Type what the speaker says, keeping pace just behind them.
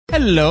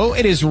Hello,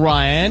 it is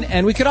Ryan,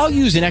 and we could all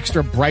use an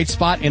extra bright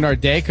spot in our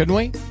day, couldn't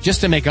we? Just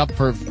to make up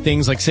for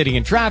things like sitting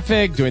in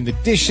traffic, doing the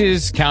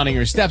dishes, counting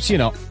your steps, you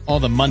know, all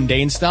the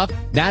mundane stuff.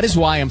 That is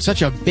why I'm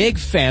such a big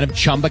fan of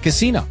Chumba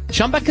Casino.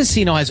 Chumba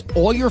Casino has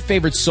all your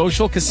favorite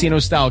social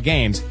casino-style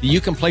games that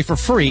you can play for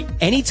free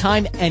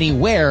anytime,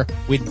 anywhere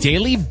with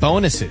daily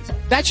bonuses.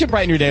 That should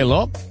brighten your day a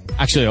little.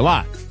 Actually, a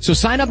lot. So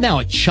sign up now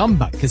at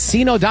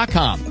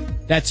ChumbaCasino.com.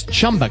 That's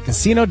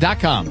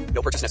ChumbaCasino.com.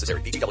 No purchase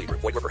necessary. VGW Group.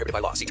 Void where prohibited by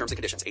law. See terms and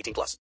conditions.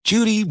 18+.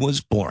 Judy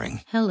was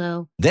boring.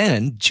 Hello.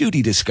 Then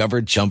Judy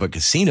discovered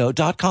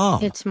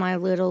ChumbaCasino.com. It's my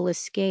little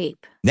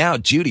escape. Now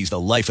Judy's the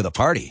life of the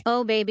party.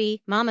 Oh,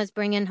 baby, mama's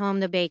bringing home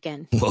the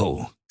bacon.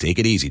 Whoa, take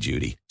it easy,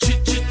 Judy.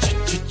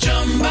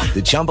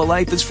 The Chumba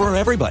life is for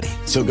everybody.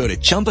 So go to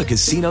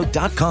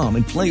ChumbaCasino.com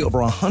and play over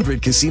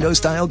 100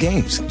 casino-style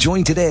games.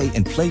 Join today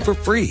and play for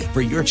free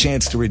for your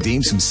chance to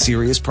redeem some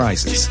serious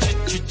prizes.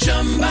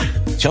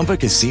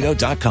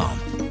 ChumbaCasino.com.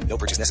 No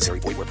purchase necessary.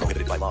 Void where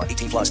prohibited by law.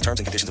 18+. Terms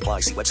and conditions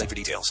apply. See website for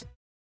details.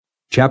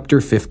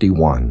 Chapter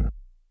 51.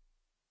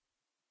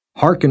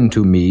 Hearken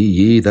to me,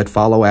 ye that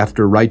follow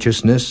after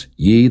righteousness,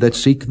 ye that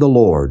seek the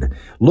Lord.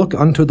 Look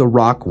unto the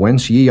rock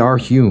whence ye are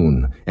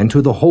hewn, and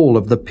to the hole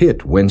of the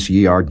pit whence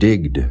ye are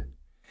digged.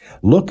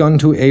 Look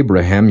unto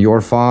Abraham your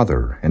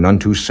father, and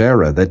unto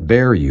Sarah that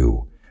bare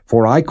you.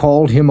 For I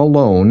called him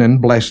alone,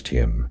 and blessed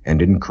him,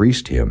 and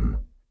increased him.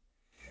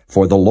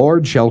 For the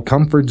Lord shall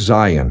comfort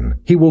Zion,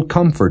 he will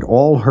comfort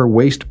all her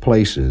waste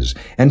places,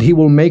 and he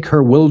will make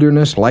her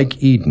wilderness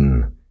like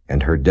Eden,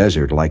 and her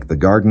desert like the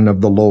garden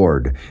of the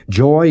Lord.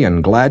 Joy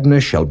and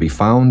gladness shall be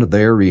found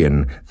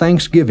therein,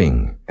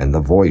 thanksgiving and the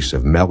voice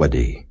of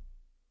melody.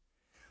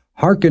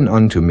 Hearken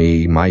unto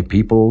me, my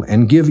people,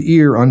 and give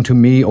ear unto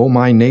me, O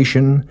my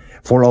nation,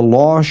 for a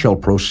law shall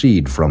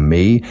proceed from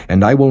me,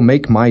 and I will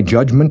make my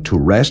judgment to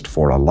rest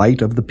for a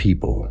light of the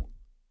people.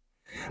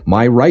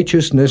 My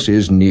righteousness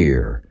is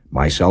near,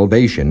 my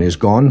salvation is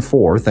gone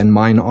forth, and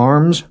mine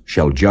arms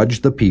shall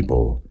judge the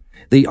people.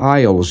 The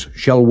isles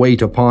shall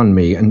wait upon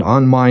me, and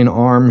on mine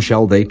arm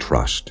shall they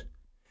trust.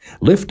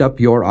 Lift up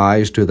your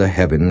eyes to the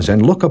heavens,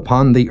 and look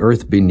upon the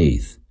earth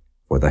beneath.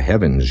 For the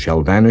heavens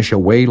shall vanish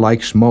away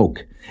like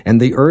smoke,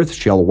 and the earth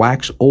shall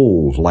wax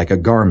old like a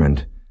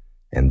garment.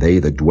 And they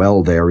that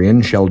dwell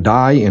therein shall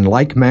die in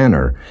like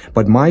manner,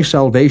 but my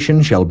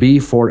salvation shall be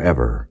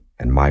forever,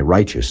 and my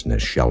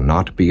righteousness shall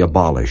not be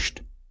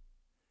abolished.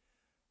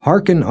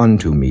 Hearken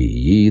unto me,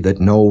 ye that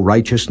know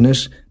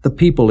righteousness, the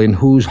people in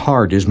whose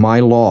heart is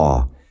my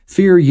law.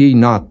 Fear ye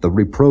not the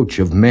reproach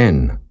of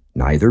men,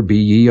 neither be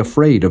ye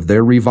afraid of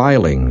their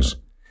revilings.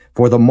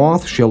 For the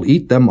moth shall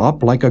eat them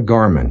up like a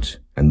garment,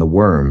 and the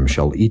worm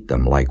shall eat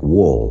them like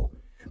wool.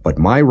 But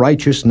my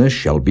righteousness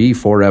shall be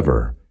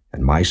forever,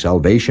 and my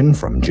salvation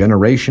from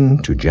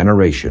generation to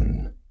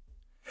generation.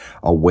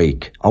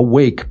 Awake,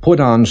 awake, put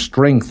on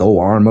strength, O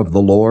arm of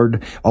the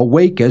Lord.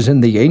 Awake as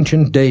in the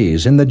ancient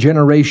days, in the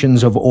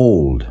generations of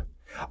old.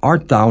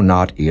 Art thou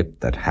not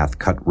it that hath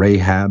cut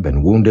Rahab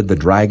and wounded the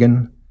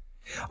dragon?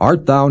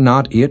 Art thou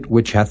not it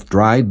which hath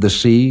dried the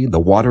sea, the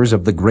waters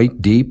of the great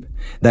deep,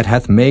 that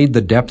hath made the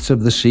depths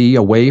of the sea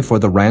a way for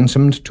the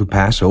ransomed to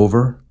pass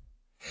over?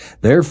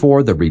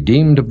 Therefore the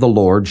redeemed of the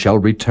Lord shall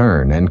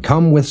return, and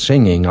come with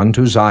singing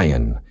unto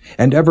Zion,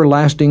 and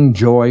everlasting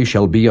joy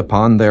shall be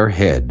upon their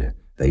head.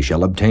 They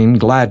shall obtain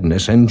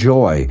gladness and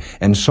joy,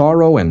 and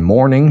sorrow and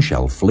mourning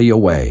shall flee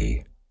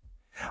away.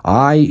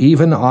 I,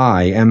 even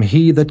I, am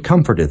he that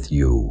comforteth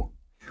you.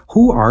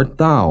 Who art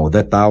thou,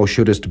 that thou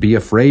shouldest be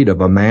afraid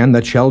of a man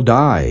that shall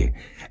die,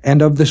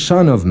 and of the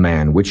Son of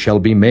Man which shall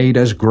be made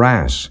as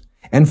grass?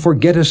 And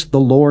forgettest the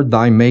Lord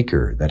thy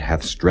Maker, that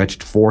hath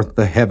stretched forth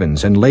the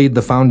heavens, and laid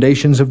the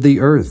foundations of the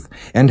earth,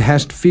 and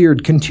hast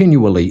feared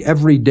continually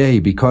every day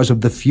because of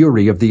the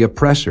fury of the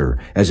oppressor,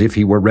 as if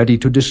he were ready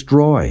to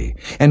destroy.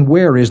 And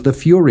where is the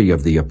fury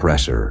of the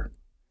oppressor?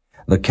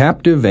 The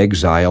captive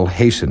exile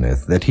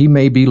hasteneth that he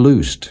may be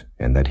loosed,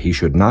 and that he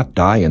should not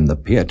die in the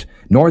pit,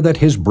 nor that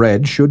his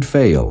bread should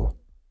fail.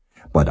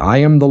 But I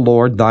am the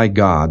Lord thy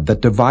God,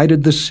 that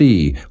divided the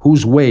sea,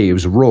 whose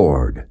waves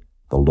roared.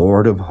 The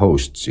Lord of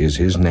hosts is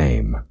his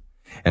name.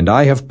 And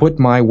I have put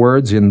my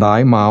words in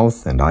thy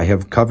mouth, and I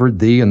have covered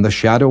thee in the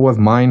shadow of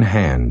mine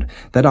hand,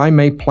 that I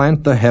may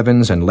plant the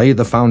heavens and lay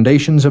the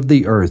foundations of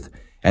the earth,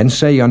 and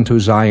say unto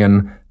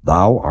Zion,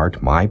 Thou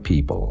art my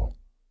people.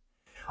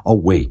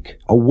 Awake,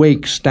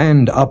 awake,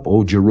 stand up,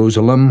 O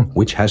Jerusalem,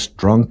 which hast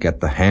drunk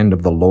at the hand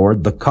of the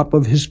Lord the cup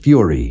of his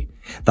fury.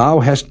 Thou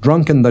hast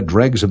drunken the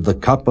dregs of the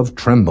cup of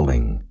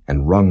trembling,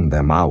 and wrung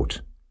them out.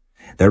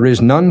 There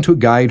is none to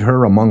guide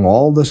her among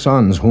all the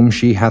sons whom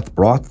she hath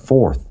brought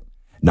forth,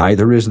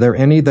 neither is there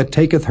any that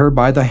taketh her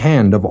by the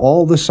hand of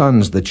all the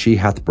sons that she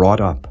hath brought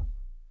up.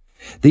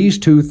 These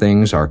two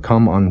things are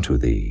come unto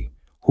thee.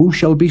 Who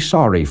shall be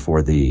sorry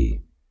for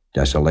thee?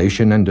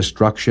 Desolation and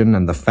destruction,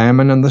 and the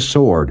famine and the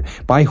sword.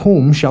 By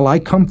whom shall I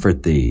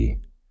comfort thee?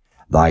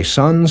 Thy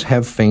sons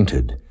have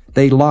fainted.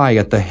 They lie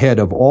at the head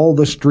of all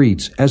the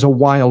streets as a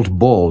wild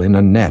bull in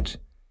a net.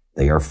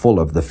 They are full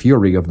of the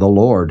fury of the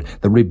Lord,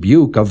 the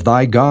rebuke of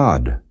thy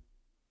God.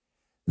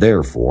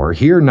 Therefore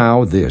hear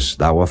now this,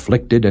 thou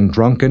afflicted and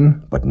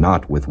drunken, but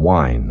not with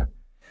wine.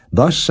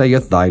 Thus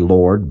saith thy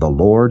Lord, the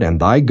Lord and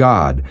thy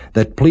God,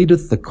 that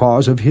pleadeth the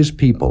cause of his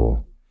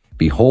people.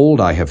 Behold,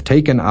 I have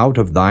taken out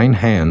of thine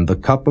hand the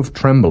cup of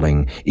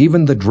trembling,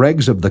 even the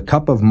dregs of the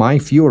cup of my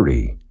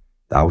fury.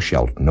 Thou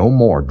shalt no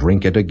more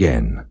drink it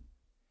again.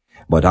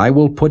 But I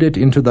will put it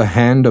into the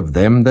hand of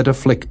them that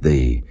afflict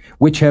thee,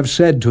 which have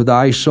said to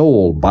thy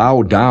soul,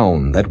 Bow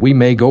down, that we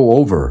may go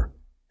over.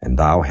 And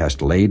thou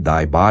hast laid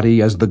thy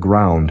body as the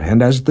ground,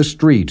 and as the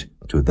street,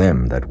 to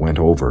them that went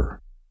over.